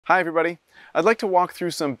Hi everybody! I'd like to walk through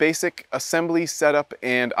some basic assembly, setup,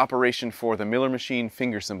 and operation for the Miller Machine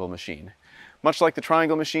Finger Cymbal Machine. Much like the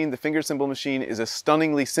triangle machine, the Finger Cymbal Machine is a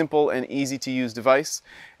stunningly simple and easy to use device,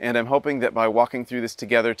 and I'm hoping that by walking through this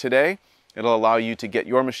together today, it'll allow you to get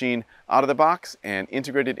your machine out of the box and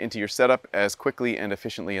integrate it into your setup as quickly and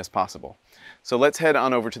efficiently as possible. So let's head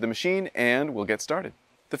on over to the machine and we'll get started.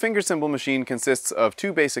 The Finger Cymbal Machine consists of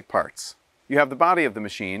two basic parts. You have the body of the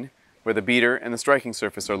machine, where the beater and the striking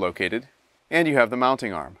surface are located, and you have the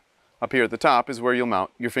mounting arm. Up here at the top is where you'll mount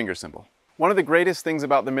your finger cymbal. One of the greatest things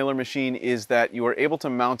about the Miller machine is that you are able to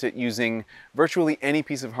mount it using virtually any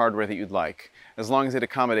piece of hardware that you'd like, as long as it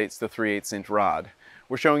accommodates the 3/8 inch rod.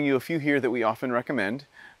 We're showing you a few here that we often recommend,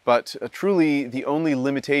 but truly the only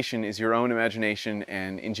limitation is your own imagination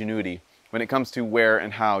and ingenuity when it comes to where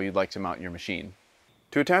and how you'd like to mount your machine.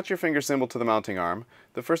 To attach your finger cymbal to the mounting arm,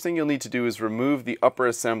 the first thing you'll need to do is remove the upper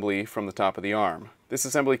assembly from the top of the arm. This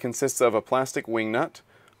assembly consists of a plastic wing nut,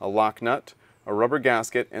 a lock nut, a rubber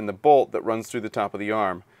gasket, and the bolt that runs through the top of the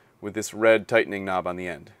arm with this red tightening knob on the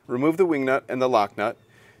end. Remove the wing nut and the lock nut,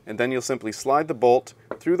 and then you'll simply slide the bolt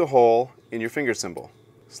through the hole in your finger cymbal.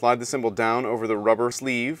 Slide the cymbal down over the rubber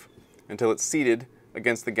sleeve until it's seated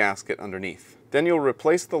against the gasket underneath. Then you'll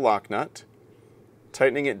replace the lock nut,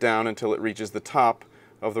 tightening it down until it reaches the top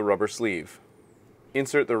of the rubber sleeve.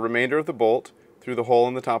 Insert the remainder of the bolt through the hole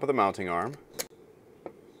in the top of the mounting arm,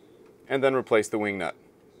 and then replace the wing nut.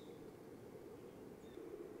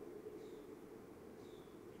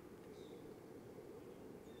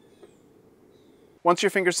 Once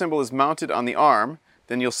your finger cymbal is mounted on the arm,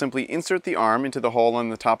 then you'll simply insert the arm into the hole on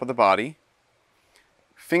the top of the body,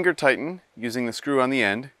 finger tighten using the screw on the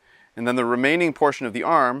end, and then the remaining portion of the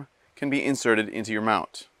arm can be inserted into your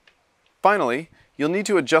mount. Finally, you'll need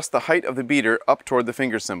to adjust the height of the beater up toward the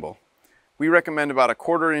finger cymbal. We recommend about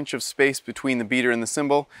 1/4 inch of space between the beater and the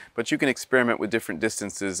cymbal, but you can experiment with different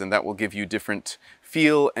distances and that will give you different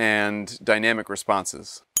feel and dynamic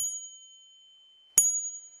responses.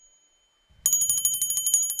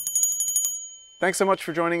 Thanks so much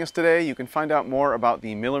for joining us today. You can find out more about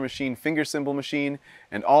the Miller Machine Finger Cymbal Machine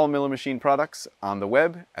and all Miller Machine products on the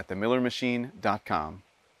web at themillermachine.com.